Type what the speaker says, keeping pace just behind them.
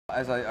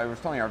As I was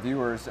telling our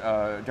viewers,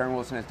 Darren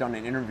Wilson has done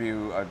an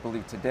interview, I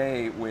believe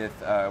today, with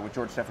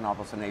George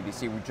Stephanopoulos on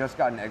ABC. We just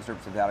got an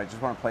excerpt of that. I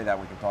just want to play that.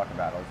 We can talk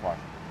about it. Let's watch.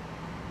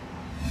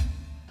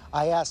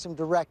 I asked him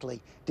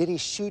directly, did he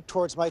shoot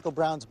towards Michael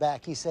Brown's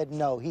back? He said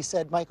no. He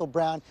said Michael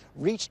Brown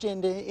reached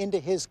into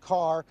his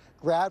car,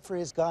 grabbed for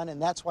his gun,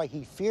 and that's why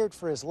he feared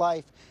for his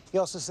life. He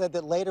also said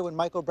that later when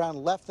Michael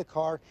Brown left the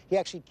car, he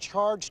actually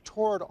charged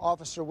toward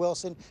Officer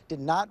Wilson,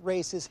 did not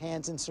raise his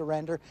hands in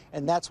surrender,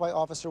 and that's why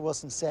Officer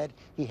Wilson said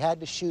he had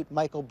to shoot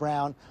Michael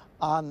Brown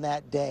on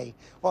that day.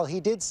 Well, he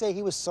did say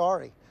he was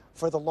sorry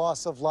for the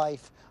loss of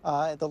life,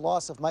 the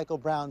loss of Michael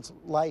Brown's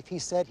life. He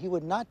said he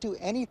would not do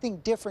anything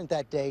different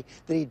that day,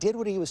 that he did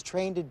what he was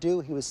trained to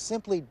do. He was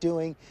simply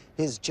doing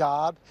his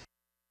job.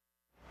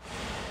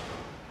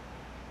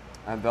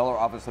 And they'll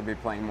obviously be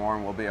playing more,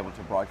 and we'll be able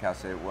to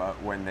broadcast it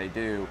when they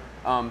do.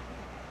 I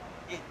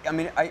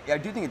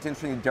do think it's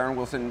interesting that Darren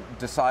Wilson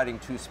deciding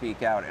to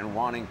speak out and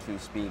wanting to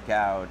speak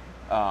out.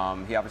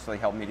 He obviously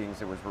held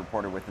meetings. It was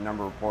reported with a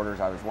number of reporters.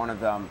 I was one of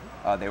them.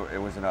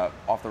 It wasn't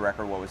off the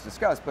record what was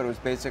discussed, but it was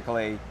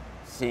basically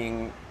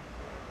seeing.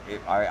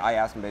 I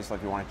asked him basically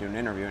if he wanted to do an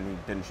interview, and he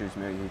didn't choose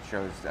me. He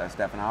chose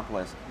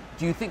Stephanopoulos.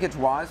 Do you think it's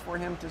wise for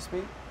him to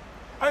speak?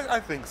 I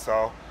think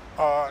so.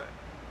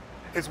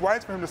 It's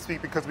wise for him to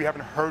speak because we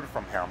haven't heard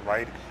from him,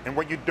 right? And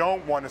what you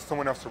don't want is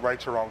someone else to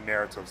write your own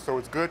narrative. So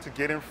it's good to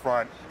get in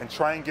front and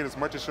try and get as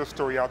much of your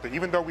story out there.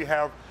 Even though we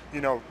have,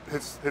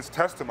 his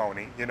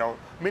testimony,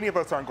 many of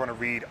us aren't going to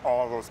read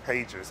all those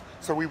pages.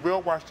 So we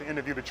will watch the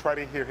interview to try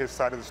to hear his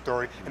side of the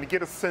story and to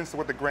get a sense of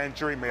what the grand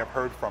jury may have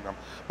heard from him.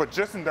 But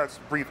just in that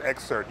brief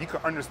excerpt, you can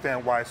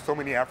understand why so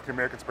many African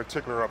Americans in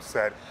particular are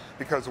upset,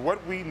 because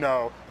what we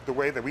know, the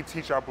way that we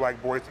teach our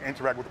black boys to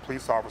interact with the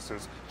police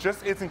officers,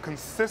 just isn't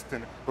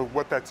consistent with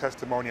what that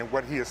testimony and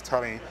what he is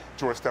telling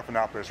George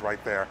Stephanopoulos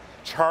right there.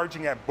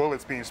 Charging at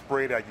bullets being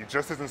sprayed at you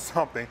just isn't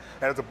something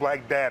that, as a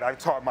black dad, I've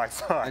taught my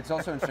son. It's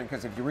also interesting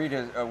because if you read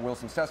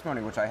Wilson's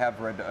testimony, which I have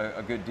read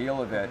a good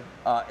deal of it,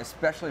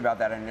 especially about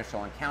that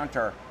initial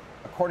encounter,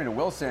 according to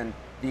Wilson,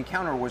 the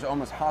encounter was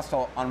almost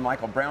hostile on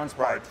Michael Brown's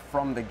part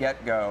from the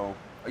get-go,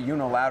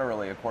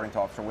 unilaterally, according to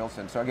Officer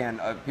Wilson. So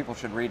again, people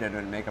should read it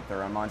and make up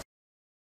their own minds.